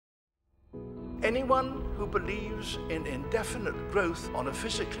Anyone who believes in indefinite growth on a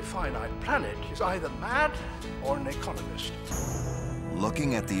physically finite planet is either mad or an economist.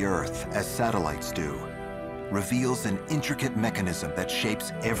 Looking at the Earth as satellites do reveals an intricate mechanism that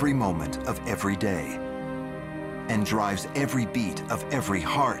shapes every moment of every day and drives every beat of every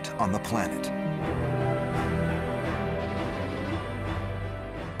heart on the planet.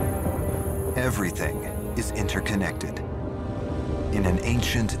 Everything is interconnected in an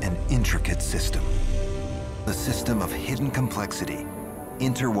ancient and intricate system. A system of hidden complexity,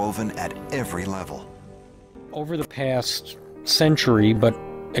 interwoven at every level. Over the past century, but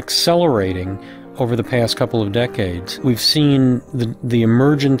accelerating over the past couple of decades, we've seen the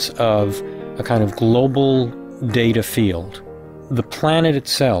emergence of a kind of global data field. The planet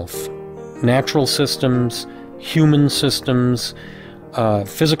itself, natural systems, human systems,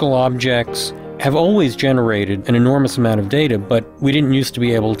 physical objects, have always generated an enormous amount of data, but we didn't used to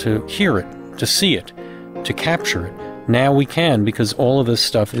be able to hear it, to see it, to capture it. Now we can, because all of this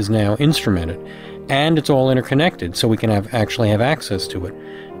stuff is now instrumented, and it's all interconnected, so we can actually have access to it.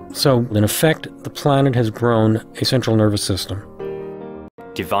 So, in effect, the planet has grown a central nervous system.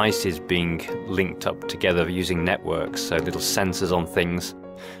 Devices being linked up together using networks, so little sensors on things,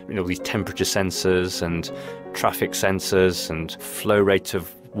 these temperature sensors and traffic sensors and flow rate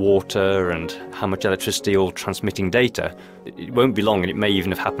of water and how much electricity, all transmitting data. It won't be long, and it may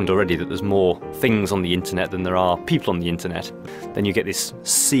even have happened already, that there's more things on the internet than there are people on the internet. Then you get this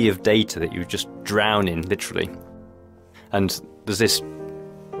sea of data that you just drown in, literally. And there's this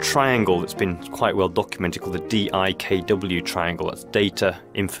triangle that's been quite well documented called the DIKW triangle. That's data,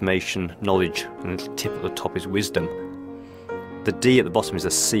 information, knowledge, and the little tip at the top is wisdom. The D at the bottom is a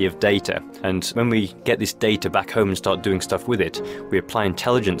sea of data, and when we get this data back home and start doing stuff with it, we apply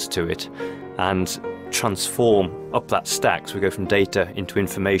intelligence to it and transform up that stack. So we go from data into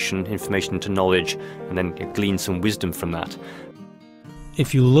information, information into knowledge, and then glean some wisdom from that.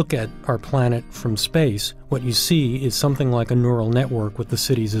 If you look at our planet from space, what you see is something like a neural network with the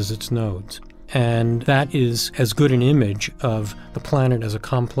cities as its nodes. And that is as good an image of the planet as a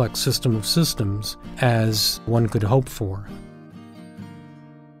complex system of systems as one could hope for.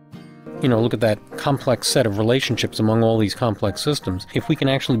 Look at that complex set of relationships among all these complex systems. If we can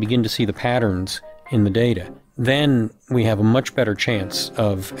actually begin to see the patterns in the data, then we have a much better chance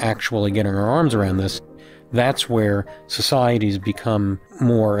of actually getting our arms around this. That's where societies become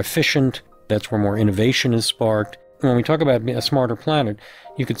more efficient. That's where more innovation is sparked. When we talk about a smarter planet,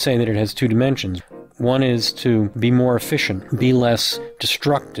 you could say that it has two dimensions. One is to be more efficient, be less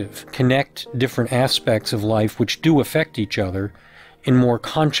destructive, connect different aspects of life which do affect each other in more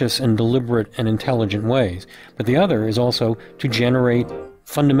conscious and deliberate and intelligent ways. But the other is also to generate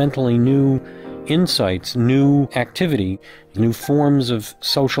fundamentally new insights, new activity, new forms of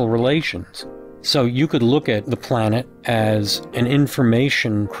social relations. So you could look at the planet as an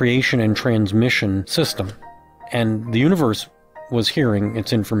information creation and transmission system. And the universe was hearing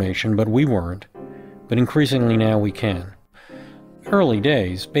its information, but we weren't. But increasingly now we can. Early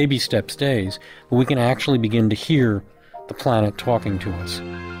days, baby steps days, but we can actually begin to hear the planet talking to us.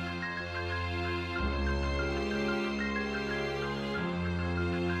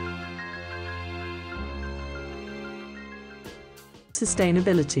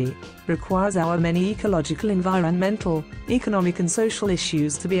 Sustainability requires our many ecological, environmental, economic and social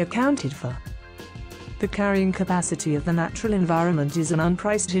issues to be accounted for. The carrying capacity of the natural environment is an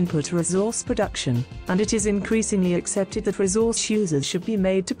unpriced input to resource production, and it is increasingly accepted that resource users should be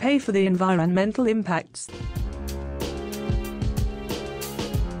made to pay for the environmental impacts.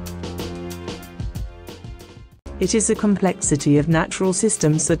 It is the complexity of natural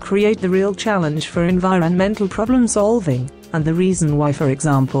systems that create the real challenge for environmental problem solving, and the reason why, for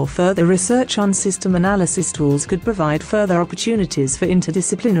example, further research on system analysis tools could provide further opportunities for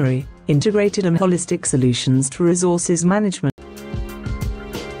interdisciplinary, integrated and holistic solutions to resources management.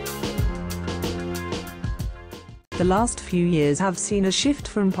 The last few years have seen a shift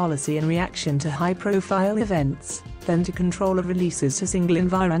from policy in reaction to high-profile events, then to control of releases to single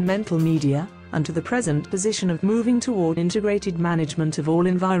environmental media, and to the present position of moving toward integrated management of all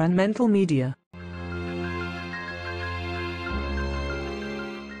environmental media.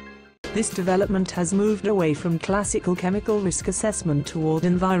 This development has moved away from classical chemical risk assessment toward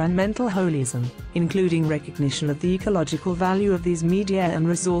environmental holism, including recognition of the ecological value of these media and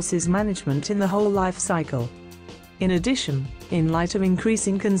resources management in the whole life cycle. In addition, in light of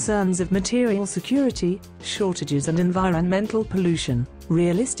increasing concerns of material security, shortages and environmental pollution,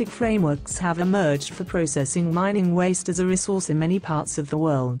 realistic frameworks have emerged for processing mining waste as a resource in many parts of the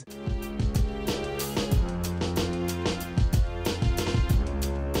world.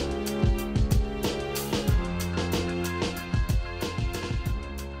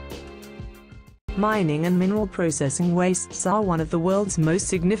 Mining and mineral processing wastes are one of the world's most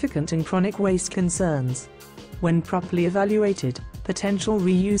significant and chronic waste concerns. When properly evaluated, potential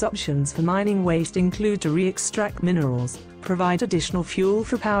reuse options for mining waste include to re-extract minerals, provide additional fuel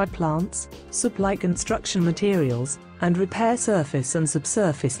for power plants, supply construction materials, and repair surface and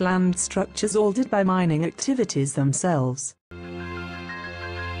subsurface land structures altered by mining activities themselves.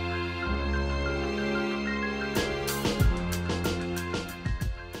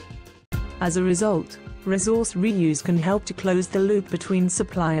 As a result, resource reuse can help to close the loop between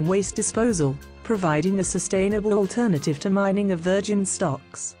supply and waste disposal, providing a sustainable alternative to mining of virgin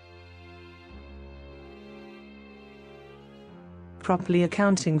stocks. Properly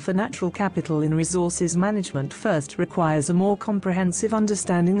accounting for natural capital in resources management first requires a more comprehensive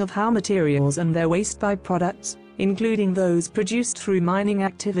understanding of how materials and their waste byproducts, including those produced through mining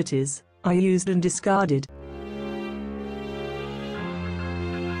activities, are used and discarded.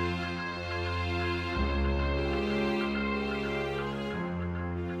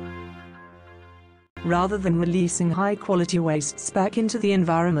 Rather than releasing high-quality wastes back into the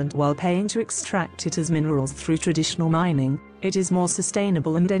environment while paying to extract it as minerals through traditional mining, it is more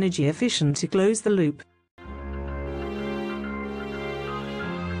sustainable and energy efficient to close the loop.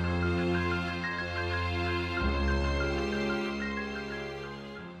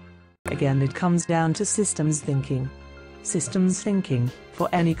 Again, it comes down to systems thinking. Systems thinking, for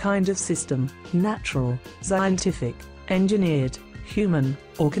any kind of system, natural, scientific, engineered, human,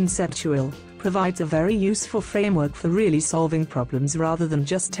 or conceptual, provides a very useful framework for really solving problems rather than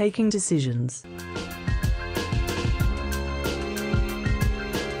just taking decisions.